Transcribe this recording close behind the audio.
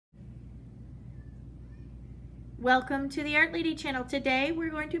Welcome to the Art Lady channel. Today we're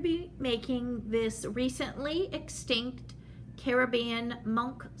going to be making this recently extinct Caribbean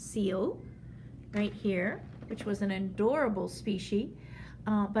monk seal right here, which was an adorable species,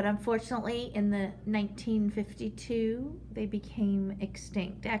 but unfortunately in the 1952 they became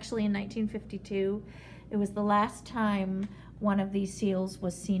extinct. Actually in 1952 it was the last time one of these seals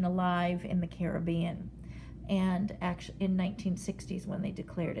was seen alive in the Caribbean, and actually in 1960s when they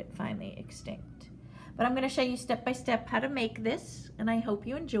declared it finally extinct. But I'm going to show you step by step how to make this, and I hope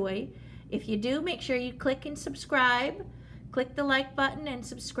you enjoy. If you do, make sure you click and subscribe. Click the like button and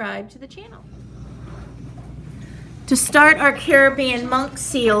subscribe to the channel. To start our Caribbean monk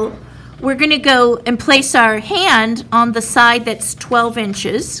seal, we're going to go and place our hand on the side that's 12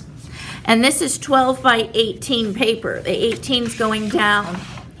 inches. And this is 12 by 18 paper. The 18 is going down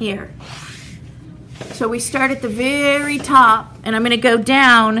here. So we start at the very top, and I'm going to go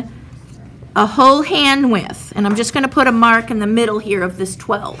down a whole hand width, and I'm just going to put a mark in the middle here of this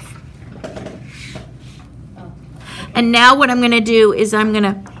 12. And now what I'm going to do is I'm going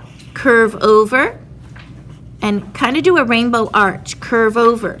to curve over and kind of do a rainbow arch, curve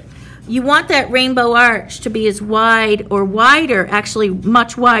over. You want that rainbow arch to be as wide or wider, actually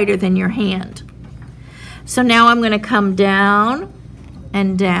much wider than your hand. So now I'm going to come down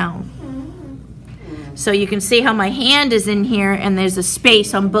and down. So you can see how my hand is in here, and there's a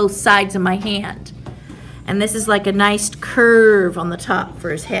space on both sides of my hand. And this is like a nice curve on the top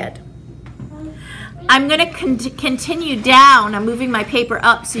for his head. I'm going to continue down. I'm moving my paper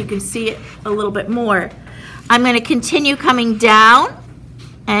up so you can see it a little bit more. I'm going to continue coming down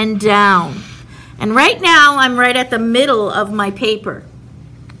and down. And right now I'm right at the middle of my paper.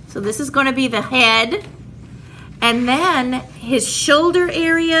 So this is going to be the head. And then his shoulder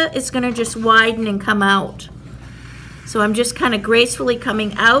area is going to just widen and come out. So I'm just kind of gracefully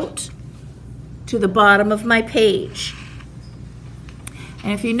coming out to the bottom of my page.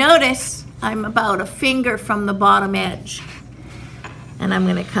 And if you notice, I'm about a finger from the bottom edge. And I'm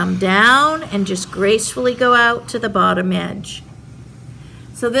going to come down and just gracefully go out to the bottom edge.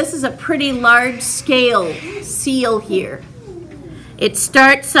 So this is a pretty large scale seal here. It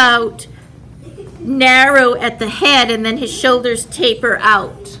starts out narrow at the head, and then his shoulders taper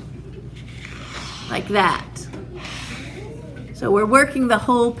out like that. So we're working the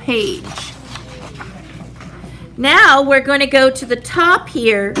whole page. Now we're going to go to the top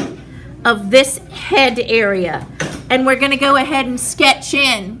here of this head area, and we're going to go ahead and sketch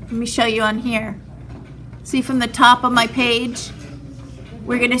in. Let me show you on here. See, from the top of my page,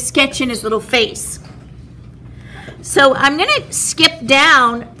 we're going to sketch in his little face. So I'm going to skip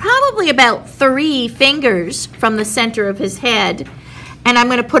down probably about 3 fingers from the center of his head, and I'm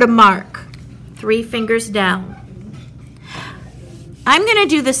going to put a mark 3 fingers down. I'm going to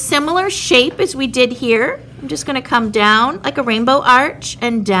do the similar shape as we did here. I'm just going to come down like a rainbow arch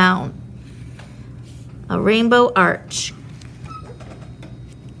and down. A rainbow arch.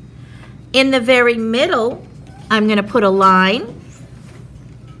 In the very middle, I'm going to put a line.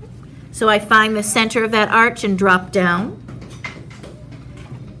 So I find the center of that arch and drop down.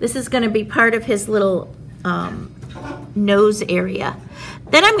 This is going to be part of his little nose area.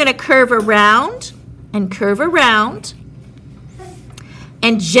 Then I'm going to curve around and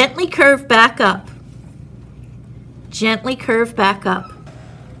gently curve back up. Gently curve back up.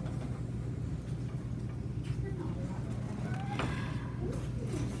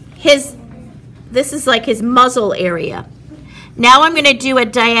 This is like his muzzle area. Now I'm going to do a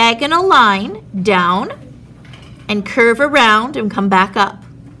diagonal line down and curve around and come back up.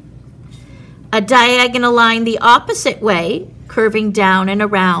 A diagonal line the opposite way, curving down and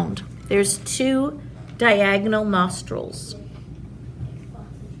around. There's 2 diagonal nostrils.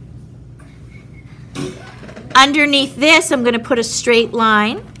 Underneath this, I'm going to put a straight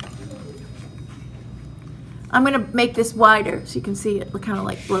line. I'm going to make this wider so you can see it, kind of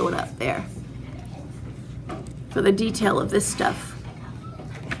like blow it up there for the detail of this stuff.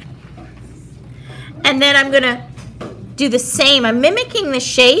 And then I'm going to do the same. I'm mimicking the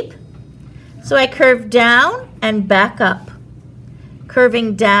shape, so I curve down and back up.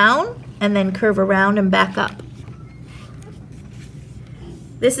 Curving down and then curve around and back up.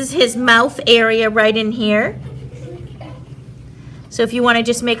 This is his mouth area right in here. So if you want to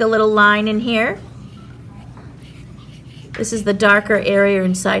just make a little line in here, this is the darker area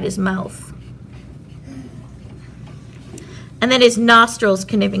inside his mouth. And then his nostrils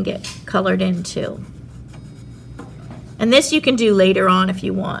can even get colored in too. And this you can do later on if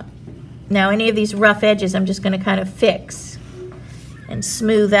you want. Now any of these rough edges I'm just going to kind of fix and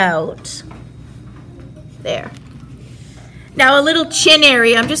smooth out. There. Now a little chin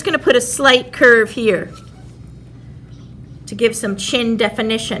area, I'm just going to put a slight curve here. to give some chin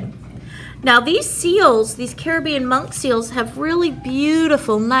definition. Now these seals, these Caribbean monk seals, have really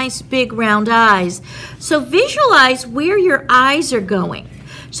beautiful, nice, big, round eyes. So visualize where your eyes are going.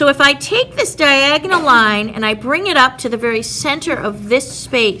 So if I take this diagonal line and I bring it up to the very center of this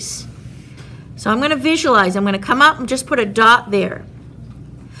space, so I'm going to visualize, I'm going to come up and just put a dot there.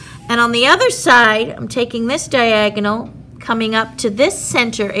 And on the other side, I'm taking this diagonal, coming up to this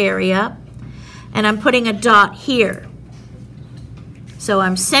center area, and I'm putting a dot here. So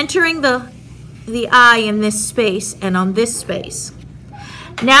I'm centering the eye in this space and on this space.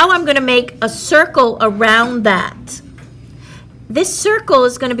 Now I'm going to make a circle around that. This circle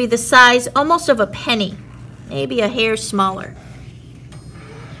is going to be the size almost of a penny, maybe a hair smaller.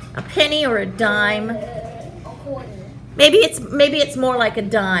 A penny or a dime. Maybe it's more like a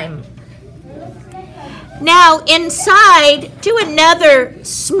dime. Now inside, do another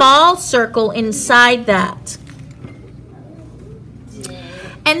small circle inside that.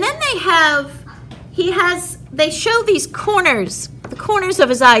 And then they show these corners, the corners of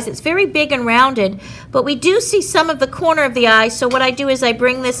his eyes. It's very big and rounded, but we do see some of the corner of the eye. So what I do is I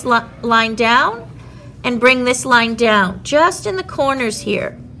bring this line down and bring this line down, just in the corners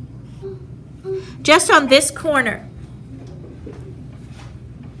here. Just on this corner.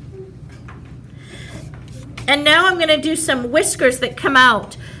 And now I'm going to do some whiskers that come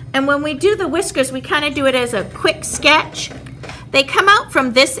out. And when we do the whiskers, we kind of do it as a quick sketch. They come out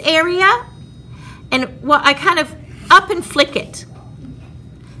from this area, and I kind of up and flick it.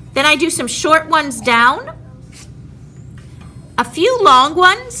 Then I do some short ones down, a few long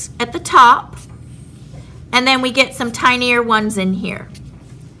ones at the top, and then we get some tinier ones in here.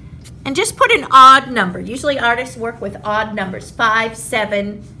 And just put an odd number. Usually artists work with odd numbers, 5,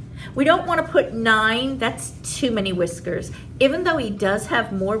 7. We don't want to put 9. That's too many whiskers. Even though he does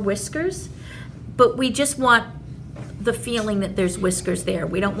have more whiskers, but we just want the feeling that there's whiskers there.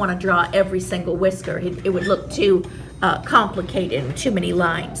 We don't want to draw every single whisker. It would look too complicated and too many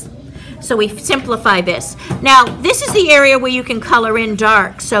lines. So we simplify this. Now, this is the area where you can color in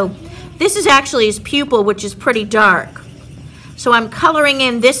dark. So this is actually his pupil, which is pretty dark. So I'm coloring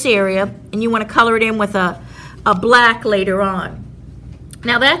in this area, and you want to color it in with a black later on.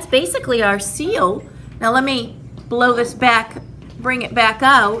 Now that's basically our seal. Now let me blow this back, bring it back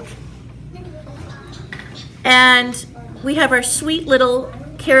out. And we have our sweet little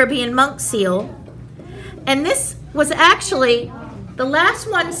Caribbean monk seal. And this was actually the last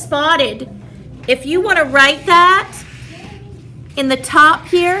one spotted. If you want to write that in the top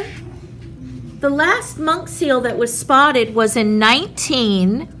here, the last monk seal that was spotted was in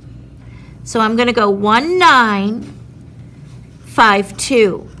 19. So I'm going to go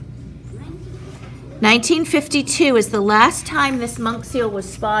 1952. 1952 is the last time this monk seal was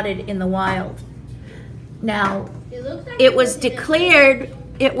spotted in the wild. Now, it was declared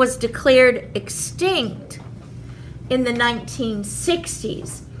extinct in the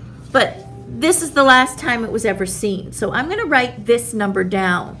 1960s, but this is the last time it was ever seen. So I'm going to write this number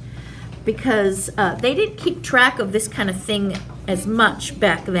down because they didn't keep track of this kind of thing as much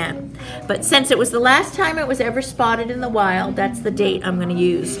back then. But since it was the last time it was ever spotted in the wild, that's the date I'm going to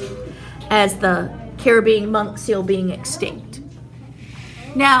use as the Caribbean monk seal being extinct.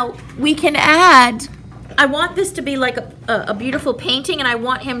 Now, we can add, I want this to be like a beautiful painting, and I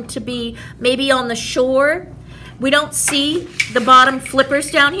want him to be maybe on the shore. We don't see the bottom flippers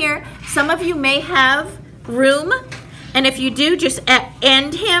down here. Some of you may have room, and if you do, just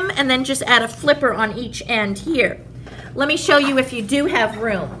end him and then just add a flipper on each end here. Let me show you if you do have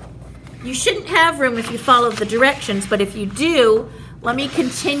room. You shouldn't have room if you follow the directions, but if you do, let me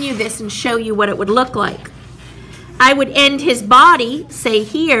continue this and show you what it would look like. I would end his body, say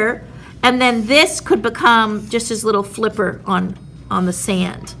here, and then this could become just his little flipper on the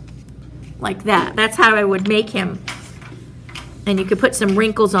sand, like that. That's how I would make him. And you could put some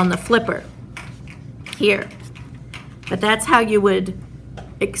wrinkles on the flipper here. But that's how you would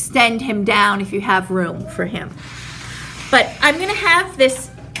extend him down if you have room for him. But I'm going to have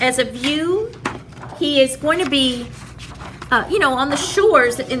this as a view. He is going to be, on the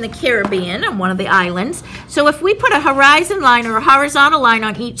shores in the Caribbean, on one of the islands. So if we put a horizon line or a horizontal line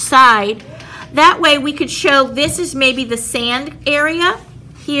on each side, that way we could show this is maybe the sand area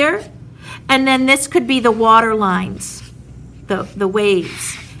here, and then this could be the water lines, the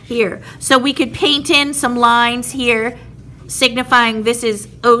waves here. So we could paint in some lines here signifying this is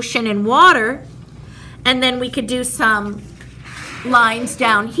ocean and water, and then we could do some lines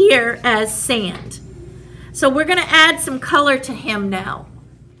down here as sand. So we're going to add some color to him now.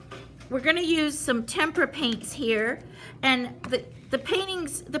 We're going to use some tempera paints here, and the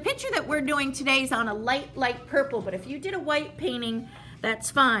paintings, the picture that we're doing today is on a light purple, but if you did a white painting,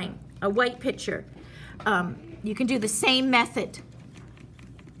 that's fine, a white picture. You can do the same method.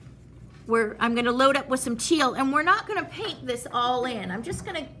 Where I'm going to load up with some teal, and we're not going to paint this all in. I'm just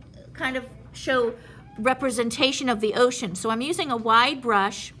going to kind of show representation of the ocean. So I'm using a wide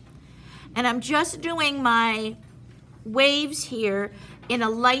brush, and I'm just doing my waves here in a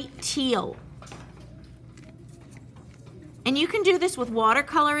light teal. And you can do this with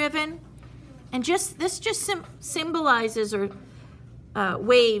watercolor even, and this just symbolizes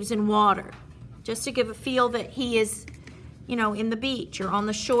waves in water, just to give a feel that he is, you know, in the beach or on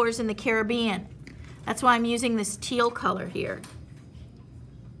the shores in the Caribbean. That's why I'm using this teal color here.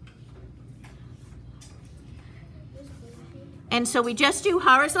 And so we just do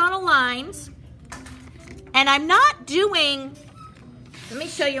horizontal lines, and I'm not doing, let me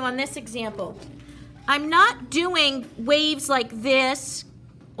show you on this example. I'm not doing waves like this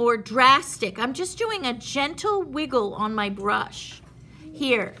or drastic. I'm just doing a gentle wiggle on my brush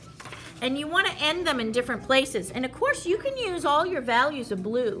here. And you want to end them in different places. And of course, you can use all your values of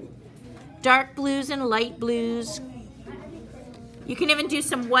blue. Dark blues and light blues. You can even do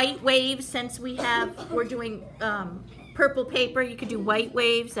some white waves since we're doing purple paper. You could do white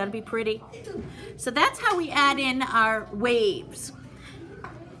waves, that'd be pretty. So that's how we add in our waves.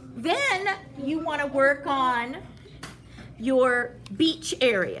 Then you want to work on your beach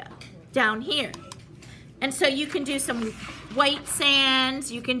area down here. And so you can do some white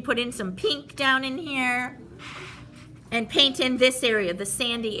sands, you can put in some pink down in here, and paint in this area, the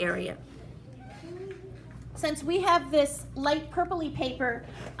sandy area. Since we have this light purpley paper,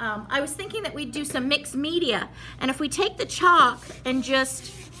 I was thinking that we'd do some mixed media. And if we take the chalk and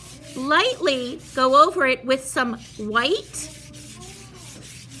just lightly go over it with some white,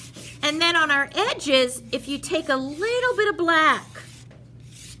 and then on our edges, if you take a little bit of black,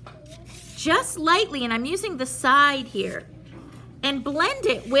 just lightly, and I'm using the side here, and blend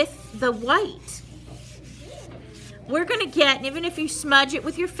it with the white, we're gonna get, and even if you smudge it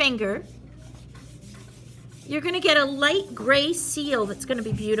with your finger, you're gonna get a light gray seal that's gonna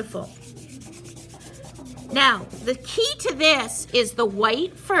be beautiful. Now, the key to this is the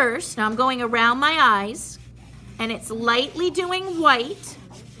white first. Now I'm going around my eyes, and it's lightly doing white.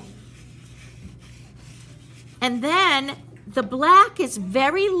 And then the black is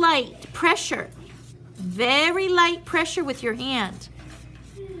very light pressure with your hand.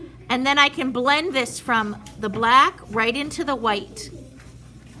 And then I can blend this from the black right into the white.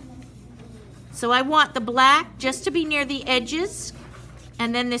 So I want the black just to be near the edges,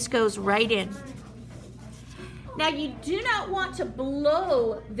 and then this goes right in. Now you do not want to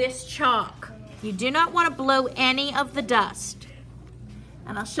blow this chalk. You do not want to blow any of the dust.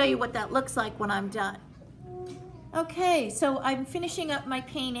 And I'll show you what that looks like when I'm done. Okay, so I'm finishing up my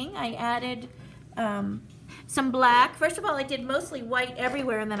painting. I added some black. First of all, I did mostly white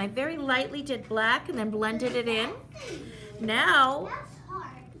everywhere, and then I very lightly did black and then blended it in. Now,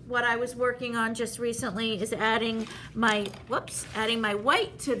 what I was working on just recently is adding my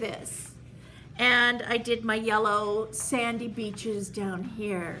white to this. And I did my yellow sandy beaches down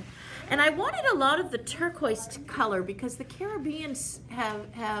here. And I wanted a lot of the turquoise color because the Caribbeans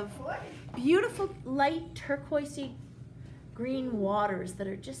have beautiful light turquoisey green waters that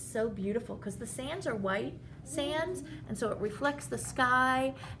are just so beautiful because the sands are white sands, and so it reflects the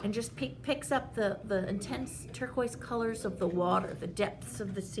sky and just picks up the intense turquoise colors of the water, the depths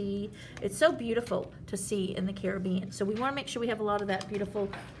of the sea. It's so beautiful to see in the Caribbean. So we want to make sure we have a lot of that beautiful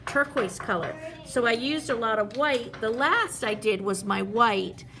turquoise color. So I used a lot of white. The last I did was my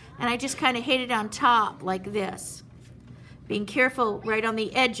white, and I just kind of hit it on top like this, being careful right on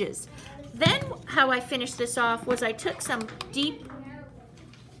the edges. Then how I finished this off was I took some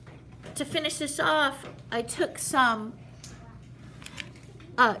to finish this off, I took some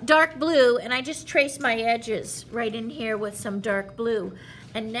dark blue, and I just traced my edges right in here with some dark blue.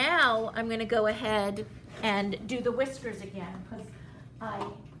 And now I'm going to go ahead and do the whiskers again, because I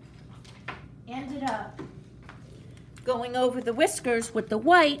ended up going over the whiskers with the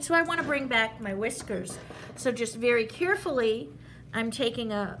white, so I want to bring back my whiskers. So just very carefully, I'm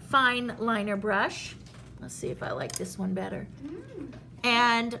taking a fine liner brush. Let's see if I like this one better.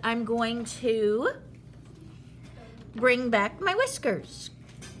 And I'm going to bring back my whiskers.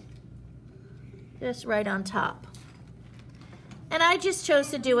 Just right on top. And I just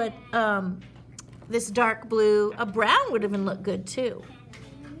chose to do it, this dark blue. A brown would even look good too.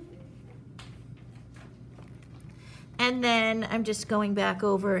 And then I'm just going back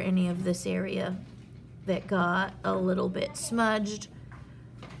over any of this area that got a little bit smudged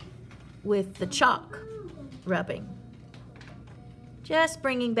with the chalk rubbing. Just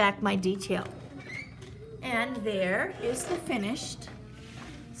bringing back my detail. And there is the finished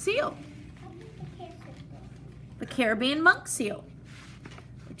seal. The Caribbean monk seal,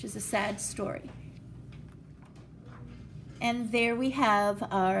 which is a sad story. And there we have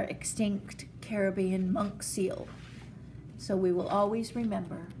our extinct Caribbean monk seal. So we will always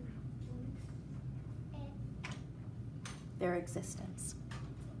remember their existence.